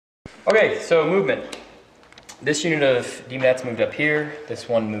Okay, so movement. This unit of Daemonettes moved up here. This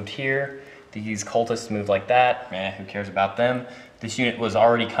one moved here. These cultists moved like that. Who cares about them? This unit was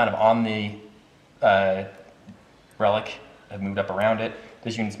already kind of on the relic. It moved up around it.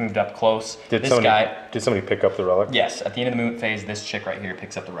 This unit's moved up close. Did somebody pick up the relic? Yes, at the end of the movement phase, this chick right here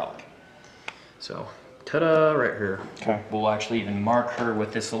picks up the relic. So, ta-da, right here. Okay. We'll actually even mark her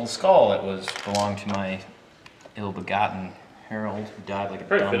with this little skull that belonged to my ill-begotten Harold, who died like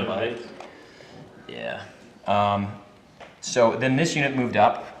a dumb butt. Yeah. So then this unit moved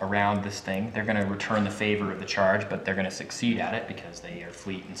up around this thing. They're going to return the favor of the charge, but they're going to succeed at it because they are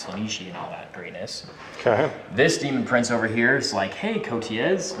fleet and Slaanesh and all that greatness. Okay. This demon prince over here is like, hey,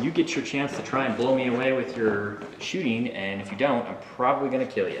 Cotiez, you get your chance to try and blow me away with your shooting, and if you don't, I'm probably going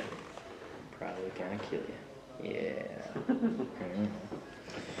to kill you. Probably going to kill you. Yeah.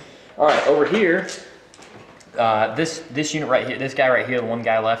 All right, over here, this unit right here, this guy right here, the one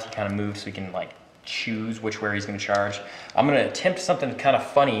guy left, he kind of moved so he can like choose which way he's going to charge. I'm going to attempt something kind of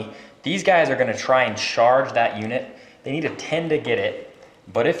funny. These guys are going to try and charge that unit. They need a 10 to get it,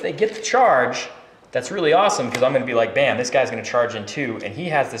 but if they get the charge, that's really awesome because I'm going to be like, bam, this guy's going to charge in too, and he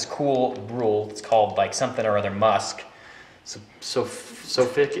has this cool rule. It's called like something or other Musk.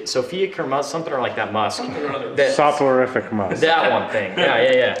 Sophic or Musk, something or like that Musk. Soporific Musk. That one thing.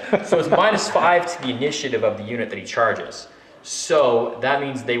 Yeah. So it's -5 to the initiative of the unit that he charges. So that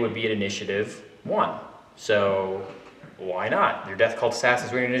means they would be at initiative 1. So why not? Your Death Cult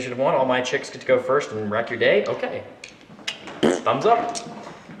Assassins win initiative 1. All my chicks get to go first and wreck your day. Okay. Thumbs up.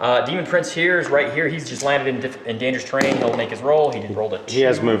 Demon Prince here is right here. He's just landed in dangerous terrain. He'll make his roll. He did roll a 2. He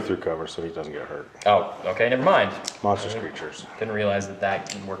has moved through cover, so he doesn't get hurt. Oh, okay. Never mind. Monstrous creatures. Didn't realize that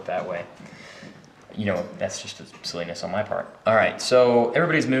can work that way. You know, that's just a silliness on my part. All right, so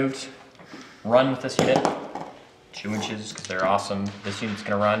everybody's moved. Run with this unit. 2 inches, because they're awesome. This unit's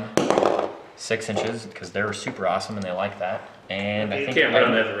going to run 6 inches, because they're super awesome, and they like that. And I think... You can't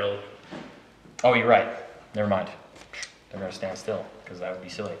run as a relic. Oh, you're right. Never mind. They're going to stand still, because that would be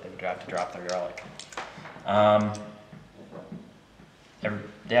silly. They would have to drop their relic.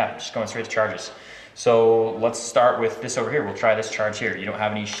 Yeah, just going straight to charges. So let's start with this over here. We'll try this charge here. You don't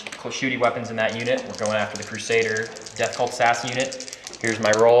have any shooty weapons in that unit. We're going after the Crusader Death Cult Assassin unit. Here's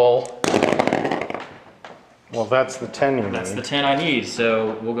my roll. Well, that's the 10 you need. That's the 10 I need,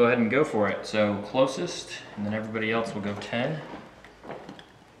 so we'll go ahead and go for it. So closest, and then everybody else will go 10.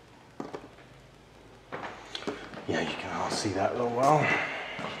 Yeah, you can all see that real well.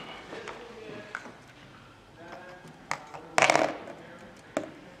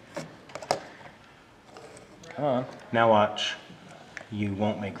 Come on. Now watch. You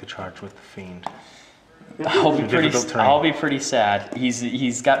won't make the charge with the Fiend. I'll be pretty sad.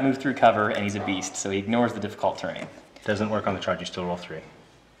 He's got moved through cover and he's a beast, so he ignores the difficult terrain. Doesn't work on the charge, you still roll 3.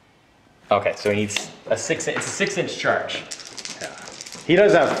 Okay, so he needs a 6-inch charge. Yeah. He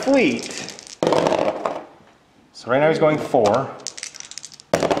does have fleet. So right now he's going 4.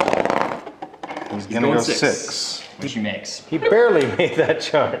 He's gonna go 6. Which he makes. He barely made that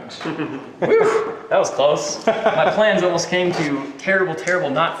charge. Whew, that was close. My plans almost came to terrible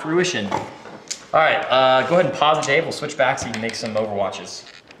not fruition. All right, go ahead and pause it, Dave. We'll switch back so you can make some overwatches.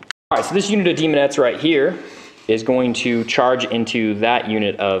 All right, so this unit of Daemonettes right here is going to charge into that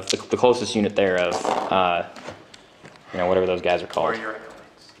unit of, the closest unit there of, you know, whatever those guys are called.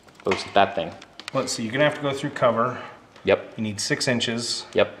 That thing. Well, so you're gonna have to go through cover. Yep. You need 6 inches.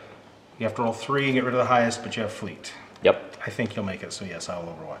 Yep. You have to roll 3 and get rid of the highest, but you have fleet. Yep. I think you'll make it, so yes, I'll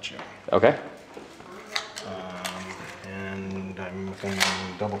overwatch you. Okay. And I'm within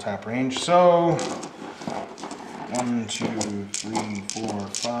double tap range, so 1, 2, 3, 4,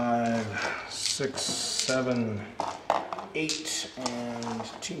 5, 6, 7, 8, and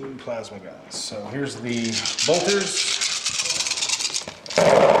 2 plasma guns. So here's the bolters.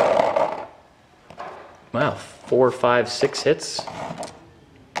 Wow, 4, 5, 6 hits.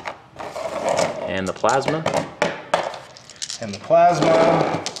 And the plasma. And the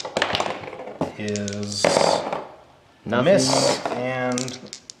plasma is Nothing. miss and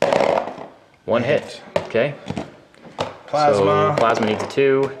 1 hit. Okay. Plasma. So plasma needs a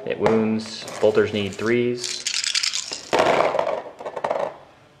 2. It wounds. Bolters need 3s.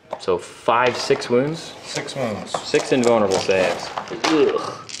 So 5, 6 wounds. 6 wounds. 6 invulnerable saves.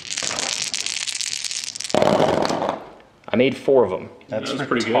 Ugh. I made 4 of them. That's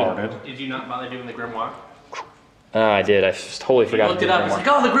pretty good. retarded. Did you not bother doing the grimoire? I did. I totally forgot Looked to it do up. It's like,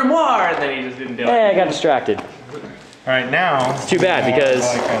 oh, the grimoire, and then he just didn't do it. I got distracted. All right, now. Too bad because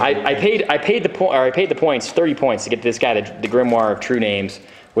I paid the points, 30 points to get this guy the Grimoire of True Names,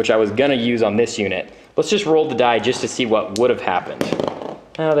 which I was gonna use on this unit. Let's just roll the die just to see what would have happened.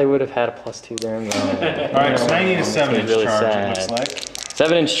 Oh, they would have had a +2 there. All right, so now you need a 7-inch really charge, sad. it looks like.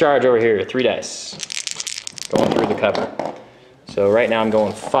 7-inch charge over here, 3 dice. Going through the cover. So right now I'm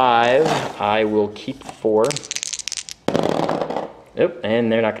going 5. I will keep 4. Yep, and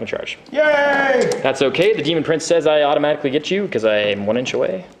they're not going to charge. Yay! That's okay. The Demon Prince says I automatically get you because I am 1 inch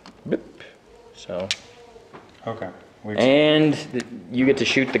away. Boop. So. Okay. And you get to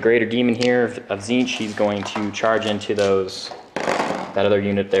shoot the Greater Demon here of Tzeentch. He's going to charge into that other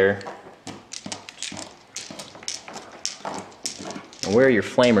unit there. And where are your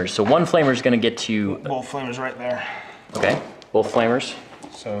flamers? So one flamer is going to get to... Both flamers right there. Okay, both flamers.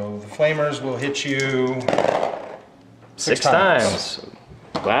 So the flamers will hit you 6 times.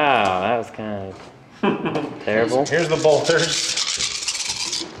 Wow, that was kind of terrible. Here's the bolters.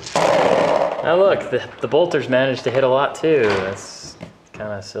 Now look, the bolters managed to hit a lot too. That's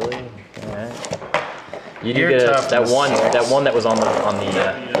kind of silly. All right. You do get that one that was on the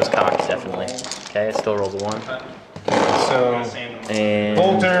was cocked definitely. Okay, it still rolls a 1. So and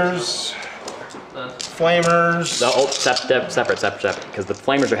bolters, flamers. Separate, because the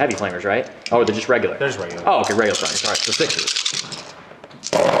flamers are heavy flamers, right? Oh, they're just regular. There's regular. Oh, okay, regular flamers. All right, so 6s.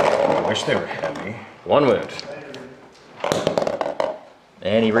 I wish they were heavy. 1 wound.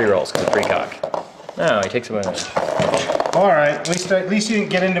 And he rerolls because of precock. No, he takes a wound. All right, at least you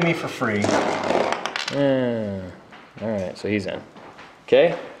didn't get into me for free. All right, so he's in.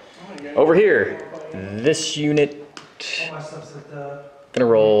 Okay, over here, this unit. Gonna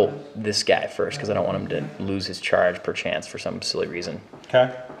roll this guy first because I don't want him to lose his charge per chance for some silly reason.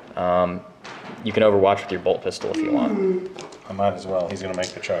 Okay. You can overwatch with your bolt pistol if you want. I might as well. He's gonna make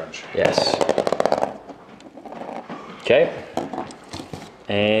the charge. Yes. Okay.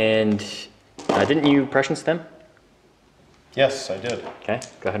 And didn't you prescience them? Yes, I did. Okay,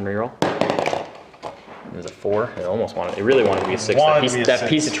 go ahead and reroll. There's a 4. It really wanted to be a 6. That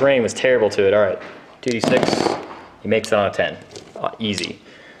piece of terrain was terrible to it. All right, 2d6. He makes it on a 10. Easy.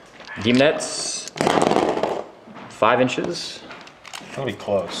 Demonettes, 5 inches. That'll be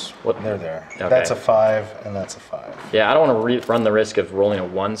close. What? They're there. Okay. That's a 5, and that's a 5. Yeah, I don't want to run the risk of rolling a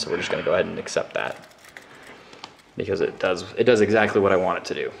 1, so we're just going to go ahead and accept that. Because it does exactly what I want it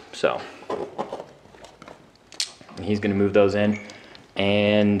to do. So and he's going to move those in,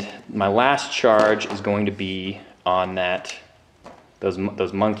 and my last charge is going to be on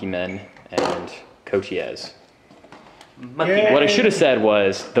those monkey men and Cotiez. What I should have said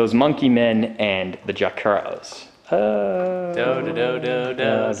was those monkey men and the Jacaros.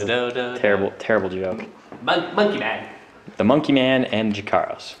 Terrible joke. Monkey man. The monkey man and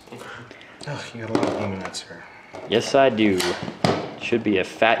Jacaros. Oh, you got a lot of demonettes here. Yes, I do. Should be a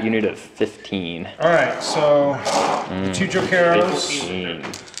fat unit of 15. All right, so the 2 Jokeros 15.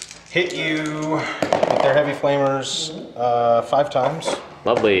 hit you with their heavy flamers 5 times.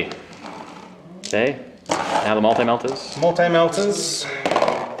 Lovely. Okay. Now the multi-meltas. Multi-meltas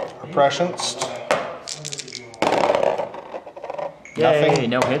are prescienced. Yay,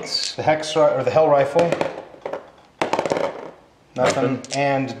 no hits. The the Hell Rifle. Nothing.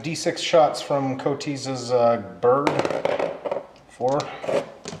 And D6 shots from Cotiz's bird. 4.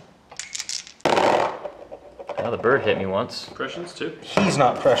 Now the bird hit me once. Prescience too? He's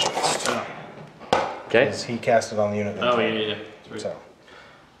not prescienced. Okay. Because he cast it on the unit. Oh, yeah. Sweet.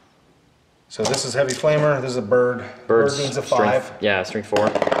 So this is heavy flamer. This is a bird. Bird needs a 5. Strength, yeah, strength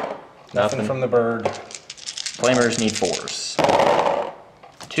 4. Nothing from the bird. Flamers need 4s.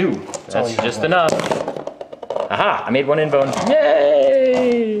 2. That's just have. enough. Aha! I made 1 invone.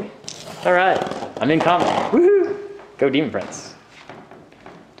 Yay! All right, I'm in combat. Woohoo! Go Demon Prince.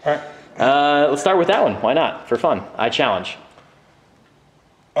 All right. Let's start with that one. Why not? For fun. I challenge.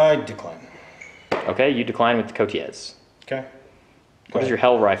 I decline. Okay, you decline with the Cotiez. Okay. What does your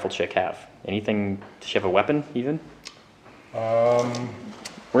Hell Rifle chick have? Anything? Does she have a weapon even? We're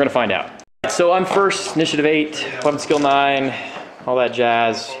gonna find out. So I'm first, initiative 8, weapon skill 9, all that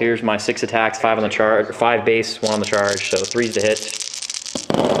jazz. Here's my 6 attacks, 5 on the charge, 5 base, 1 on the charge, so 3's to hit.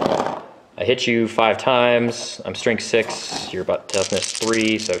 I hit you 5 times. I'm strength 6. You're about toughness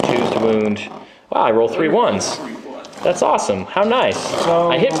 3, so 2's to wound. Wow, I roll 3 1s. That's awesome. How nice. So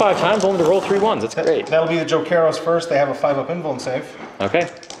I hit 5 times only to roll 3 1s. That's great. That'll be the Jokeros first. They have a 5-up invuln save. Okay.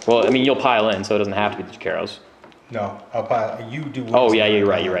 Well, I mean, you'll pile in, so it doesn't have to be the Jacaros. No, I'll pile. You do wounds. Oh, yeah, you're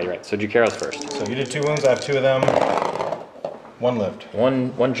right. So Jacaros first. So you did 2 wounds. I have 2 of them. 1 lived.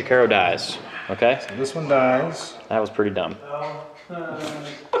 One Jacaro dies. Okay? So this one dies. That was pretty dumb.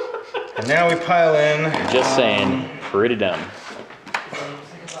 And now we pile in. Just saying, pretty dumb.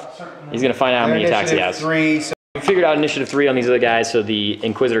 He's gonna find out how many attacks he has. 3. We figured out initiative 3 on these other guys, so the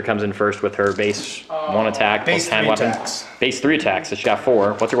Inquisitor comes in first with her base 1 attack, Base plus hand 3 weapon. attacks. Base 3 attacks, so she got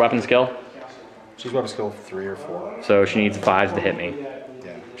 4. What's her weapon skill? She's weapon skill 3 or 4. So she needs 5s to hit me.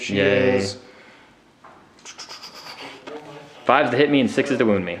 Yeah. She Yay. is 5s to hit me and 6s to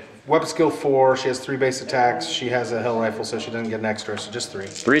wound me. weapon skill 4. She has 3 base attacks. She has a hell rifle, so she doesn't get an extra, so just 3.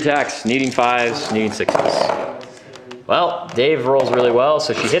 3 attacks, needing 5s, needing 6s. Well, Dave rolls really well,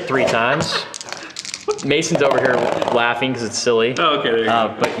 so she hit 3 times. Mason's over here laughing because it's silly. Oh, okay, there you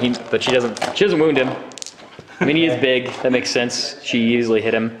go. But she doesn't wound him. I mean, he is big. That makes sense. She easily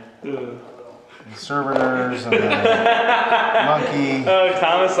hit him. Servitors and the monkey. Oh,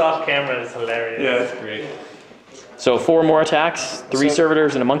 Thomas off camera is hilarious. Yeah, that's great. So 4 more attacks, 3 So-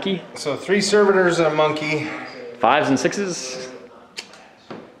 servitors and a monkey. So 3 servitors and a monkey. 5s and 6s.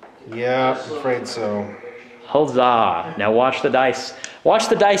 Yeah, I'm afraid so. Huzzah! Now watch the dice. Watch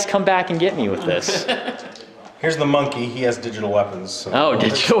the dice come back and get me with this. Here's the monkey. He has digital weapons. So. Oh,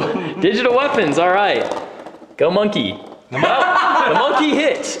 digital weapons. All right, go monkey. The monkey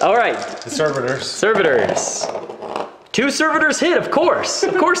hit. All right, The servitors. servitors. 2 servitors hit, of course.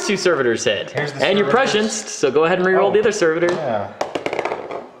 Of course, 2 servitors hit. Here's the And you're servitors. prescienced, so go ahead and reroll Oh. the other servitor. Yeah.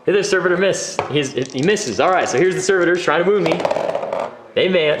 The other servitor miss. He misses. All right, so here's the servitors trying to wound me.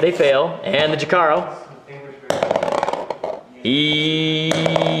 They fail, and the Jacaro.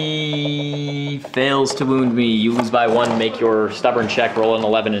 He fails to wound me. You lose by 1. Make your stubborn check. Roll an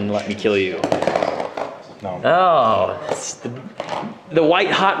 11 and let me kill you. No. Oh, that's the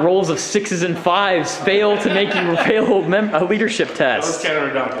white hot rolls of 6s and 5s fail to make you fail a leadership That was test. kind of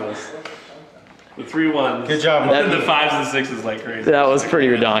ridiculous. The 3 1s. Good job, And then monkey. the 5s and 6s like crazy. That was pretty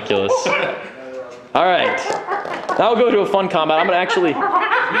ridiculous. All right, now we'll go to a fun combat. I'm gonna actually.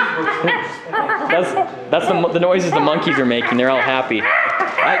 That's the noises the monkeys are making. They're all happy.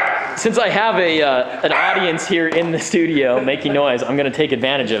 Since I have an audience here in the studio making noise, I'm gonna take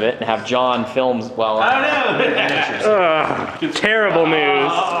advantage of it and have John film while. Terrible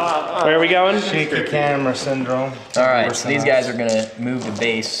news. Where are we going? Shaky camera syndrome. All right, so these guys are gonna move the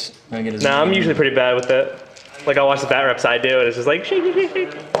base. I'm gonna get his Nah, I'm usually pretty bad with it. Like I'll watch the bat reps I do, and it's just like shake, shake,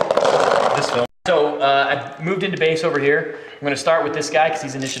 shake. This film. So I moved into base over here. I'm gonna start with this guy because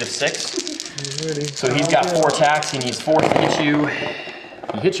he's initiative 6. So he's got 4 attacks. He needs 4 to hit you.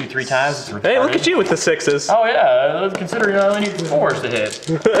 He hits you 3 times. It's Hey, look retarded. at you with the 6s. Oh yeah, considering I only need 4s to hit,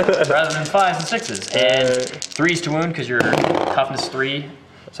 rather than 5s and 6s. And 3s to wound because you're toughness 3.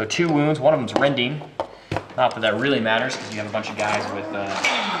 So 2 wounds, one of them's rending. Not that that really matters because you have a bunch of guys with,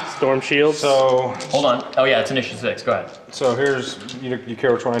 Storm shields. So, hold on. Oh yeah, it's initiative 6, go ahead. so here's, you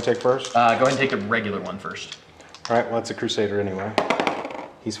care which one I take first? Go ahead and take the regular one first. All right, well, that's a Crusader anyway.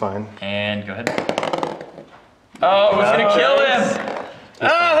 He's fine. And go ahead. Oh, who's gonna kill him?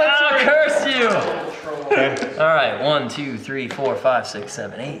 Oh, curse you! Okay. All right, 1, 2, 3, 4, 5, 6,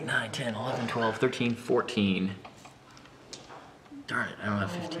 7, 8, 9, 10, 11, 12, 13, 14. Darn it, I don't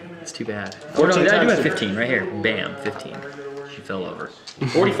have 15. It's too bad. Oh no, I do have 15 right here. Bam, 15. She fell over.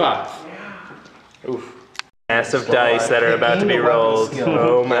 45. Oof. Massive dice that are about to be rolled.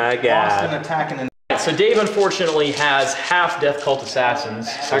 Oh my Austin god. attacking and So Dave unfortunately has half Death Cult assassins.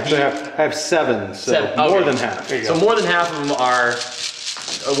 So actually I have 7, so 7, more okay. than half. So more than half of them are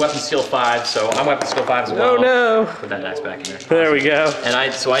weapon skill 5. So I'm weapon skill 5 as well. Oh no. Put that dice back in there. There we go.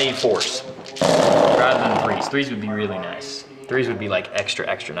 And so I need 4s rather than 3s. 3s would be really nice. 3s would be like extra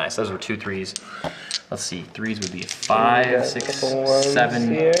nice. Those were 2 3s. Let's see. 3s would be 5, 6,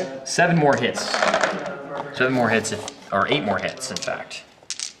 7. 7 more hits. 7 more hits, or 8 more hits, in fact.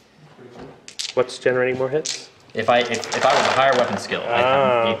 What's generating more hits? If I was a higher weapon skill, I'd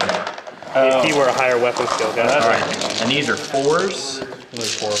have 8 more. If you were a higher weapon skill guy. All right, and these are 4s.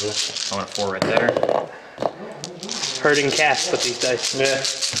 There's 4 of them. I want a 4 right there. Hurting cats with these dice.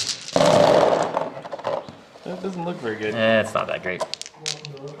 That doesn't look very good. It's not that great.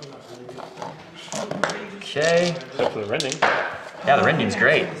 Okay. Except for the rending. Yeah, the rending's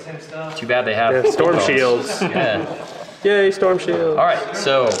great. Too bad they have Storm bones. shields. Yeah. Yay, storm shield. All right,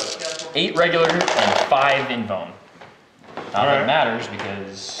 so 8 regular and 5 invone. Not that it matters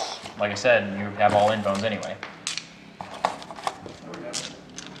because, like I said, you have all invones anyway.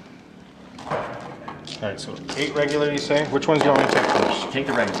 All right, so 8 regular, you say? Which ones do you want me to take first? Take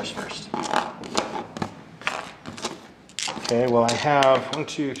the regulars first. Okay, well, I have 1,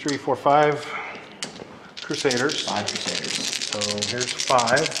 2, 3, 4, 5 Crusaders. 5 Crusaders. So here's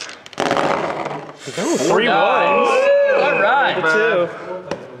 5. Oh, 3 All right.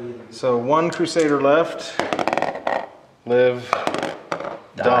 1s. 2. So 1 Crusader left. Live,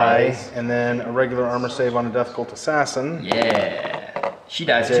 die, Dies. and then a regular armor save on a Death Cult Assassin. Yeah. She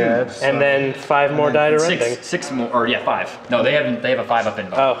dies Dead. too. And then 5 more die to rending. Six more, or yeah, 5. No, they have a 5 up in.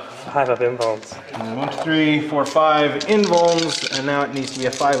 Oh, 5 up invulns. And then 1, 2, 3, 4, 5 invulns, and now it needs to be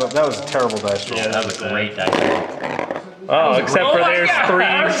a 5 up. That was a terrible dice roll. Yeah, that was a great dice roll. Oh, except for there's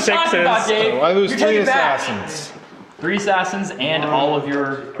I was 3 talking about, 6s. Dave. So I lose You 3 take it back. assassins. 3 assassins and all of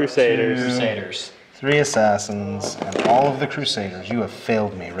your Crusaders. Crusaders. 3 assassins and all of the Crusaders. You have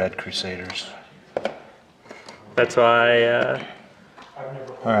failed me, Red Crusaders. That's why,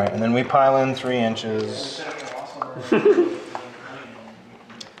 All right, and then we pile in 3 inches.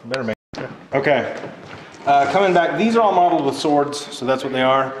 Better make. Okay. Coming back, these are all modeled with swords, so that's what they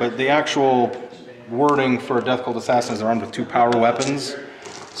are. But the actual wording for a Death Cult Assassin is armed with 2 power weapons.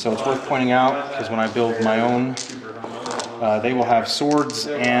 So it's worth pointing out, because when I build my own, they will have swords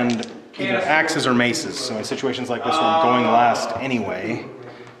and either axes or maces. So in situations like this where I'm going last anyway,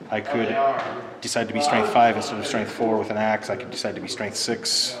 I could decide to be strength 5 instead of strength 4 with an axe. I could decide to be strength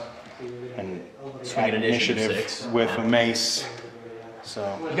 6 and add initiative 6. with a mace.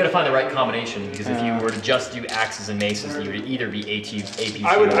 So You gotta find the right combination, because if you were to just do axes and maces, you would either be AP2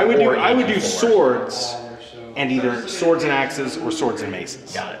 I would or do AP4. swords and either swords and axes or swords and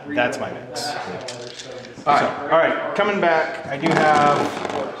maces. Got it. That's my mix. All So, right. all right, coming back, I do have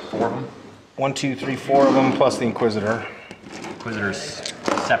 4 of them. 1, 2, 3, 4 of them plus the Inquisitor. Inquisitors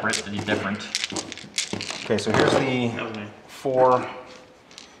separate, to be different. Okay, so here's the 4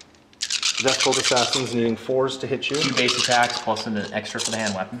 Death Cult Assassins needing 4s to hit you. 2 base attacks plus an extra for the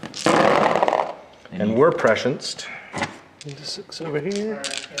hand weapon. And we're prescienced. 6 over here.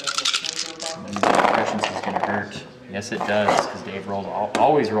 Prescience is gonna hurt. Yes, it does, because Dave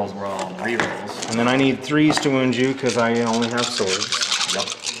always rolls well on rerolls. And then I need 3s to wound you because I only have swords. Yep.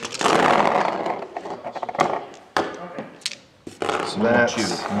 So More that's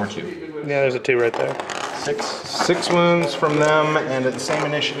 2. More 2. Yeah, there's a 2 right there. 6. 6 wounds from them, and at the same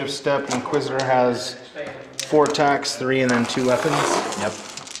initiative step, the Inquisitor has 4 attacks, 3, and then 2 weapons. Yep.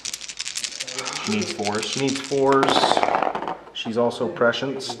 She needs 4s. She needs 4s. She's also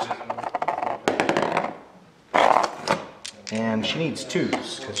prescienced. And she needs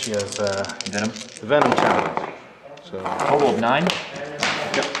 2s, because she has Venom. the Venom challenge. So, Total of 9.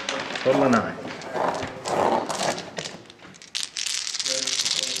 yep, total of 9.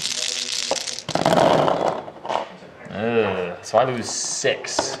 So I lose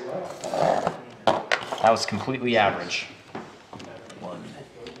 6. That was completely average. 1,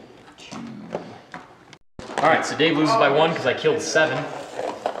 2. All right, so Dave loses by 1 because I killed 7.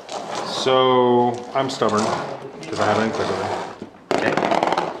 So, I'm stubborn, because I have an Inquisitor. Okay.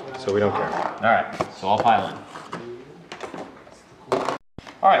 So we don't care. All right, so I'll pile in.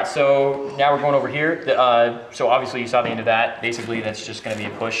 All right, so now we're going over here. So obviously you saw the end of that. Basically, that's just going to be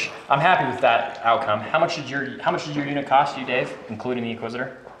a push. I'm happy with that outcome. How much did your unit cost you, Dave, including the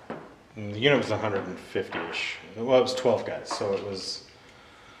Inquisitor? The unit was 150-ish. Well, it was 12 guys, so it was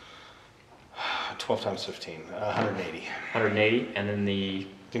 12 times 15, 180. 180, and then the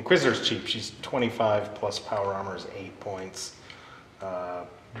The Inquisitor's cheap. She's 25 plus power armor is 8 points.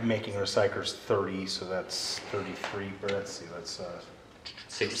 Making her psyker's 30, so that's 33. Or let's see, that's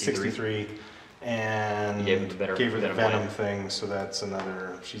 63. And You gave her the the Venom thing, so that's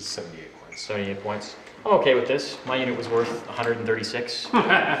another. She's 78 points. 78 points. I'm okay with this. My unit was worth 136.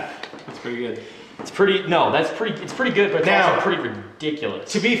 That's pretty good. It's pretty good, but it's Now- also pretty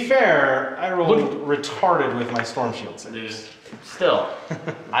ridiculous. To be fair, I rolled retarded with my Storm Shield saves. Still,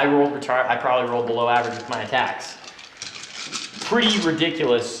 I probably rolled below average with my attacks. Pretty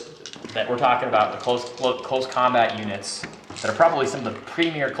ridiculous that we're talking about the close combat units that are probably some of the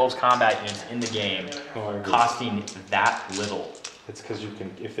premier close combat units in the game costing that little. It's because you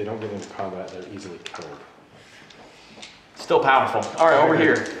can, if they don't get into combat, they're easily killed. Still powerful. All right, over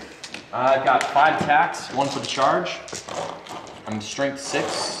here. I've got 5 attacks, 1 for the charge. I'm strength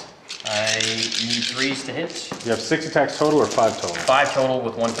 6. I need 3s to hit. You have 6 attacks total or 5 total? 5 total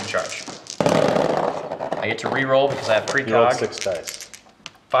with 1 for the charge. I get to re-roll because I have You rolled precog. 6 dice.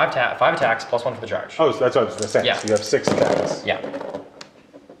 5 attacks plus 1 for the charge. Oh, so that's what I was going to say. Yeah. So you have 6 attacks. Yeah.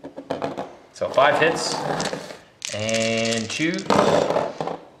 So 5 hits and 2.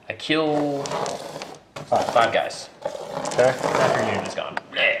 I kill 5 guys. Okay. After your unit is gone.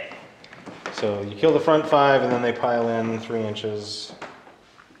 So you kill the front 5, and then they pile in 3 inches.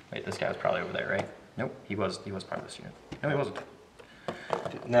 Wait, this guy was probably over there, right? Nope, he was part of this unit. No, he wasn't.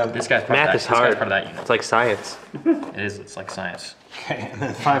 Now, This guy's part Math of that. is This guy's hard. part of that unit. It's like science. It is. It's like science. okay, and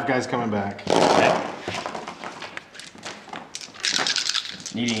then 5 guys coming back. Okay.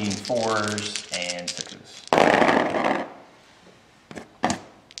 Needing 4s and 6s.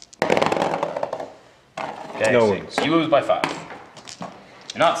 Okay, No so wins. you lose by 5.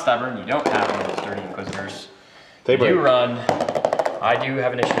 You're not stubborn. You don't have one of those dirty Inquisitors. They You break. do run. I do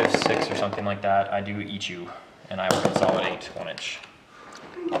have initiative 6 or something like that. I do eat you, and I will consolidate 1 inch.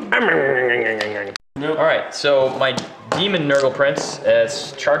 Alright, so my Demon Nurgle Prince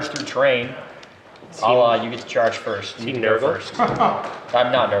is charged through terrain. You get to charge first. You can go Nurgle? first.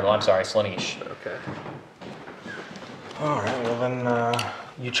 I'm not Nurgle, I'm sorry, Slaanesh. Okay. Alright, well then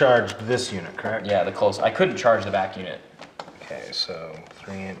you charged this unit, correct? Yeah, the close. I couldn't charge the back unit. Okay, so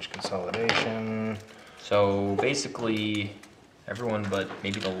 3-inch consolidation. So basically, everyone but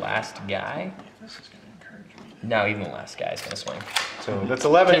maybe the last guy. No, even the last guy is gonna swing. So that's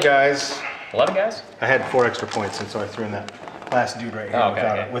 11 guys. 11 guys? I had 4 extra points, and so I threw in that last dude right here Oh,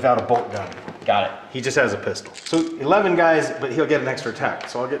 okay, without a bolt gun. Got it. He just has a pistol. So 11 guys, but he'll get an extra attack,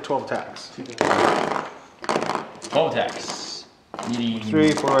 so I'll get 12 attacks. 12 attacks. Needing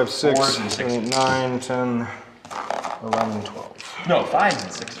 3, 4, 5, 6, 4s and 7, 8, 6s. 9, 10, 11, 12. No, 5s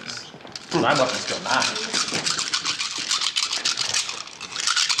and 6s. I'm up to skill 9.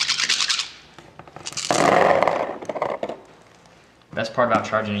 Best part about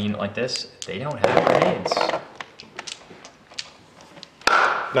charging a unit like this, they don't have grenades.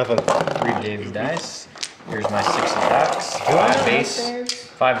 Nothing. Read Dave's dice. Here's my 6 attacks.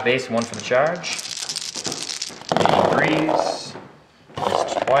 5 base, 1 for the charge. Needing 3s.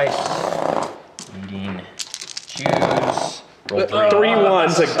 Missed twice. Needing 2s. Roll 3. 3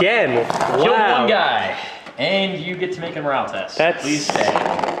 ones again. Killed Wow. 1 guy. And you get to make a morale test. That's- Please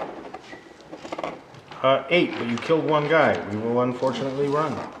stay. 8, but you killed 1 guy. We will unfortunately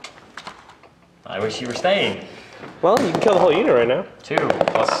run. I wish you were staying. Well, you can kill the whole unit right now. 2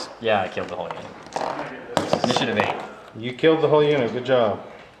 plus, yeah, I killed the whole unit. Initiative 8. You killed the whole unit. Good job.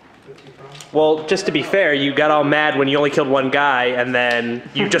 Well, just to be fair, you got all mad when you only killed 1 guy, and then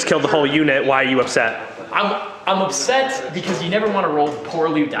you just killed the whole unit. Why are you upset? I'm upset because you never want to roll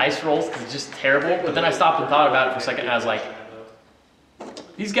poorly dice rolls because it's just terrible. But then I stopped and thought about it for a second and I was like,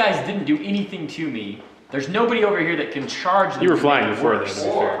 these guys didn't do anything to me. There's nobody over here that can charge them. You were to flying make it before worse. that, to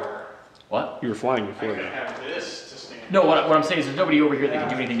be fair. What? You were flying before that. No, what I'm saying is there's nobody over here that can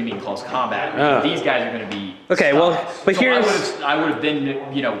do anything to me in close combat. Oh. These guys are going to be Okay, well, stuck. but So here's- I would have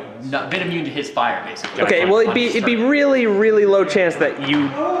been, you know, not been immune to his fire basically. Okay, well, it'd be really, really low chance that you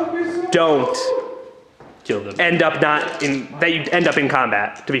don't Kill them. end up you end up in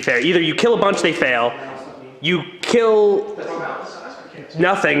combat. To be fair, either you kill a bunch, they fail. You kill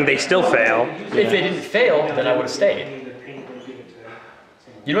nothing, they still fail. If they didn't fail, then I would have stayed.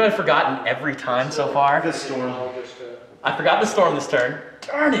 You know what I've forgotten every time so far? The storm. I forgot the storm this turn.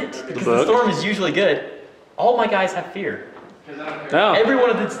 Darn it! Because the book? storm is usually good. All my guys have fear. Oh. Every one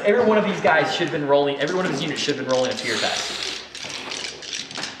of these guys should have been rolling. Every one of his units should have been rolling a fear test.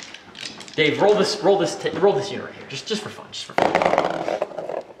 Dave, roll this unit right here, just for fun, just for fun.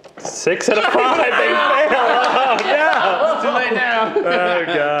 6 out of 5, they fail. Oh, no. Too late now. Oh,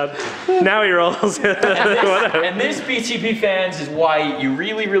 God. Now he rolls. Whatever. And this, BTP fans, is why you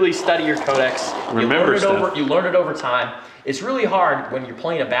really, really study your codex. Remember stuff. You learn it over time. It's really hard when you're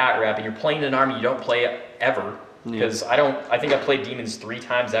playing a bat rep and you're playing an army you don't play ever. Because I think I played Demons 3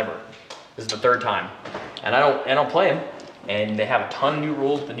 times ever. This is the 3rd time. And I don't play them. And they have a ton of new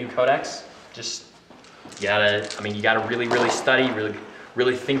rules, the new codex. Just, you gotta really, really study,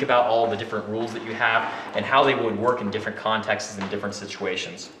 really think about all the different rules that you have and how they would work in different contexts and different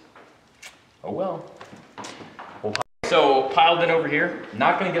situations. Oh well. So piled in over here.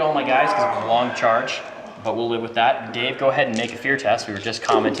 Not gonna get all my guys because it's a long charge, but we'll live with that. Dave, go ahead and make a fear test. We were just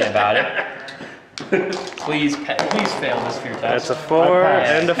commenting about it. Please fail this fear test. That's a 4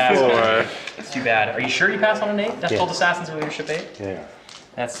 and a 4. It's too bad. Are you sure you passed on an 8? That's called Assassins of Leadership 8? Yeah.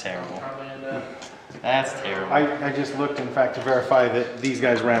 That's terrible. That's terrible. I just looked, in fact, to verify that these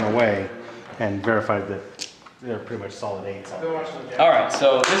guys ran away and verified that they're pretty much solid 8s. All right,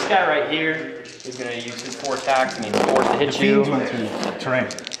 so this guy right here is going to use his 4 attacks. I mean, 4 to hit you. Fiends went through terrain.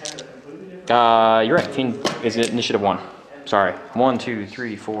 You're right. Fiend is initiative 1. Sorry. 1, 2,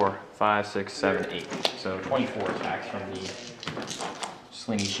 3, 4, 5, 6, 7, 8. So 24 attacks from the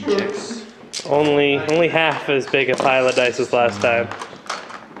Slaanesh chicks. Only half as big a pile of dice as last time,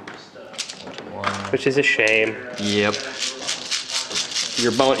 1. which is a shame. Yep.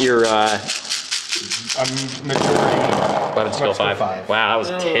 Your Majority. weapon skill 5. 5. Wow, that was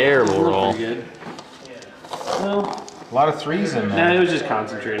a terrible roll. Pretty good. Well, A lot of 3s in nah, there. it was just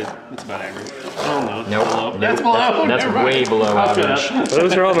concentrated. It's about average. Oh no. Nope. Below. Nope. That's below. That's Never mind. way below I'll shut average. up.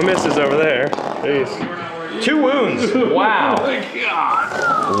 Those are all the misses over there. Jeez. 2 wounds. Wow. Oh my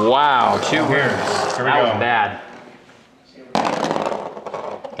God. Wow, 2 Here we that go. was bad.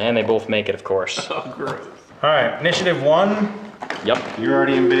 And they both make it, of course. Oh, gross. All right, initiative 1. Yep. You're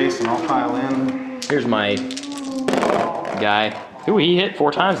already in base, and I'll pile in. Here's my guy. Ooh, he hit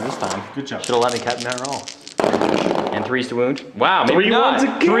 4 times this time. Good job. Should have let me cut that roll. And 3s to wound. Wow, maybe 3 not. ones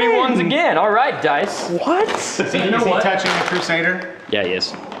again. 3 o1s again. All right, dice. What? See, you know Is he what? touching the Crusader? Yeah, he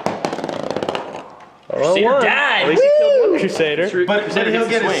is. Well, Crusader one. died. At least he killed one Crusader. But Crusader he'll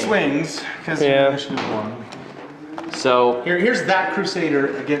gets get a his swing. swings, because Yeah. initiative 1. So, Here's that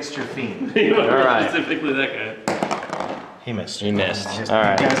Crusader against your Fiend. all right. Specifically that guy. He missed. He missed. All All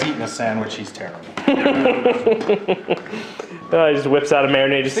right. The guy's eating a sandwich, he's terrible. He just whips out a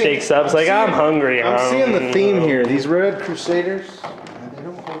marinated steak subs like, I'm hungry. I'm seeing the theme here. These red Crusaders, they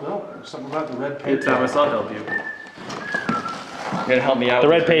don't hold up. There's something about the red Hey, paint. Thomas, I'll help you. You're gonna help me out. The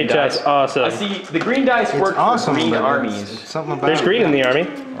with red the green paint job's dice. awesome. I see the green dice work Awesome, for green but armies. it's something about There's it. green in the army.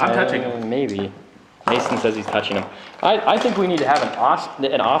 I'm touching him. Maybe. Mason says he's touching them. I think we need to have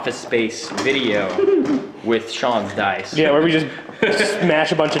an Office Space video with Sean's dice. Yeah, where we just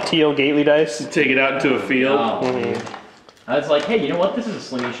smash a bunch of teal Gately dice. Take it out into a field. Oh, I was like, hey, you know what? This is a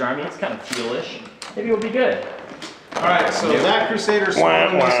Slaanesh army. It's kind of tealish. Maybe it'll be good. All right, so that Crusader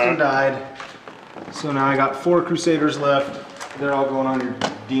swung, missed, and died. So now I got 4 Crusaders left. They're all going on your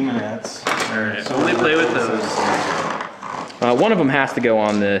Demonettes. Alright, so only play with those. One of them has to go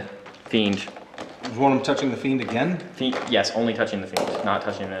on the Fiend. Is one of them touching the Fiend again? Fiend. Yes, only touching the Fiend, not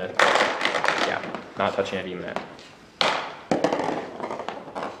touching the. Yeah, not touching a demon.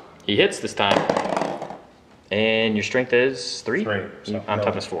 He hits this time. And your strength is 3? 3, so I'm no.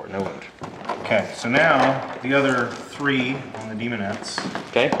 toughness 4, no wound. Okay, so now the other 3 on the Demonettes.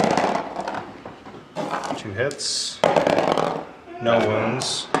 Okay. 2 hits, no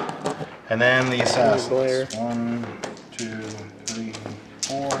wounds. And then the Assassins. 1, 2, 3,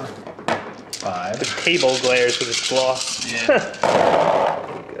 4, 5. Table glares with his gloss.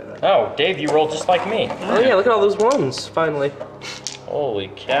 Oh, Dave, you rolled just like me. Oh yeah, look at all those ones, finally. Holy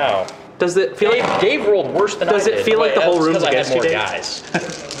cow. Does it feel like... Dave rolled worse than I did. Does it feel like the whole That's room's 'cause I had against you, more Dave? guys.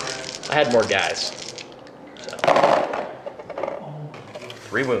 I had more guys. So.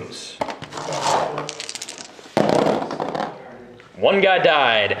 3 wounds. 1 guy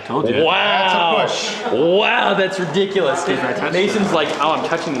died. Told you. Wow. That's a push. Wow, that's ridiculous. touched Mason's like, oh, I'm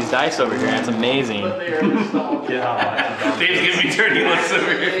touching these dice over here. That's amazing. Dave's giving me dirty looks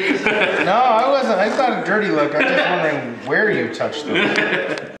over here. No, I wasn't. I thought a dirty look. I was just wondering where you touched them.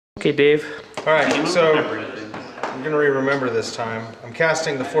 Okay, Dave. All right, so I'm gonna remember this time. I'm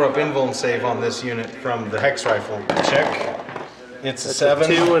casting the 4-up invuln save on this unit from the Hex Rifle. Check. It's a 7.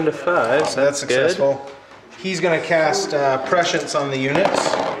 2 and a 5. So that's good. successful. He's gonna cast Prescience on the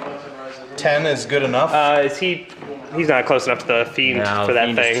units. 10 is good enough. Is he... He's not close enough to the Fiend No, for that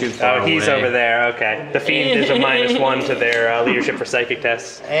Fiend is thing. too far Oh, he's away. over there, okay. The Fiend is a -1 to their leadership for psychic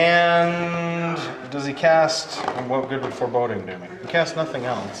tests. And does he cast? What good would foreboding do me? He casts nothing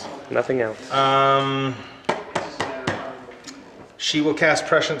else. Nothing else. She will cast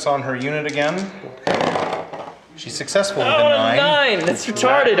Prescience on her unit again. She's successful with Oh, a 9. 9. That's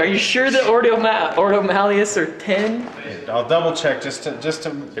retarded. Are you sure that Ordo Malleus are 10? I'll double check just to.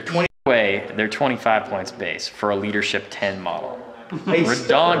 They're 20 away. They're 25 points base for a leadership 10 model. Base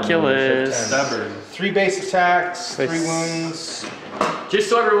Redonkulous. Stubborn. 3 base attacks, 3 Base- wounds. Just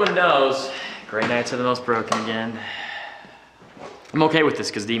so everyone knows, Grey Knights are the most broken again. I'm okay with this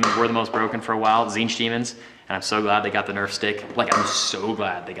because demons were the most broken for a while, Tzeentch demons, and I'm so glad they got the nerf stick. Like, I'm so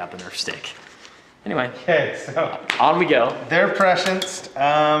glad they got the nerf stick. Anyway, Okay, so on we go. they're prescienced.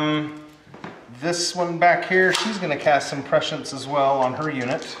 This one back here, she's gonna cast some prescience as well on her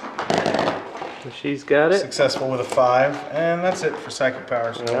unit. She's got it. Successful with a 5, and that's it for psychic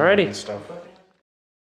powers. Alrighty. And stuff.